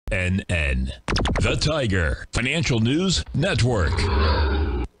TFNN, the Tiger Financial News Network.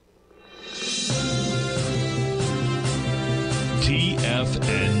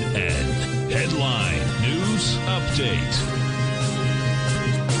 TFNN, headline news update.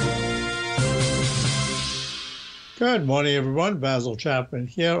 Good morning, everyone. Basil Chapman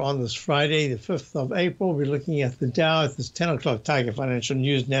here on this Friday, the 5th of April. We're looking at the Dow at this 10 o'clock Tiger Financial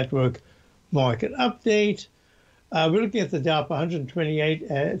News Network market update. We're looking at the Dow up 128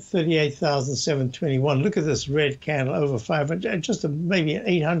 at 38,721. Look at this red candle over 500, just maybe an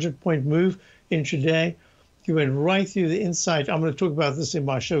 800-point move intraday. You went right through the inside. I'm going to talk about this in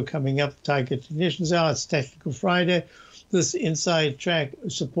my show coming up, Tiger Technicians Hour. It's Technical Friday. This inside track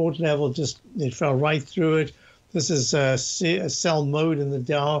support level, it fell right through it. This is a sell mode in the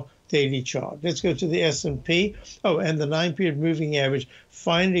Dow daily chart. Let's go to the S&P. Oh, and the 9-period moving average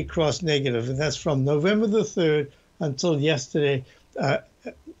finally crossed negative, and that's from November the 3rd until yesterday,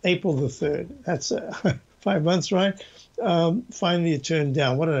 April the 3rd. That's 5 months, right? Finally, it turned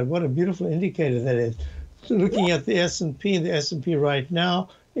down. What a beautiful indicator that is. So looking at the S&P, the S&P right now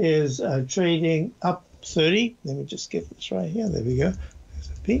is trading up 30. Let me just get this right here. There we go.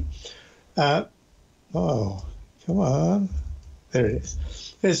 S&P. Oh, come on. There it is.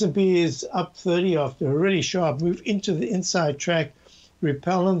 S&P is up 30 after a really sharp move into the inside track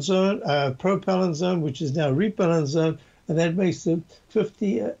repellent zone, propellant zone, which is now repellent zone, and that makes the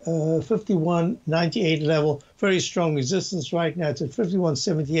 51.98 level very strong resistance right now. It's at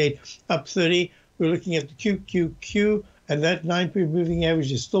 51.78, up 30. We're looking at the QQQ, and that 9-period moving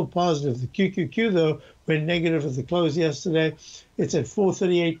average is still positive. The QQQ, though, went negative at the close yesterday. It's at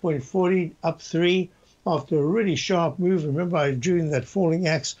 438.40, up 3 after a really sharp move. Remember, I drew in that falling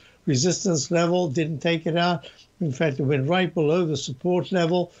axe resistance level, didn't take it out. In fact, it went right below the support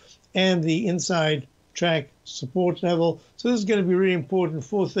level and the inside track support level. So this is going to be really important.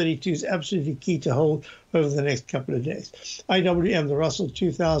 432 is absolutely key to hold over the next couple of days. IWM, the Russell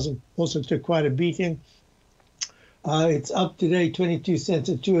 2000, also took quite a beating. It's up today, 22 cents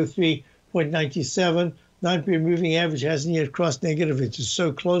at 203.97. 9-period moving average hasn't yet crossed negative. It's just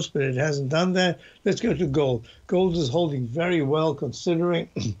so close, but it hasn't done that. Let's go to gold. Gold is holding very well considering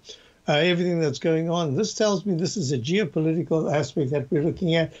everything that's going on. This tells me this is a geopolitical aspect that we're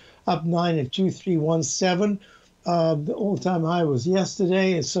looking at. Up 9 at 2317. The all-time high was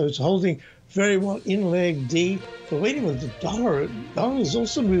yesterday, and so it's holding very well in leg D. But wait a minute, the dollar is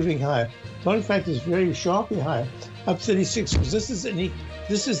also moving higher. Dollar, in fact, is very sharply higher, up 36. Because this is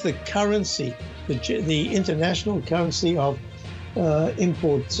the currency, the international currency of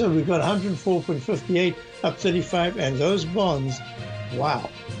import. So we've got 104.58, up 35, and those bonds, wow.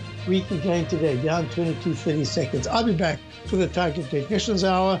 Week again today, down 22.30 seconds. I'll be back for the Tiger Technicians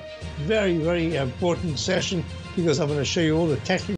Hour. Very, very important session because I'm going to show you all the technical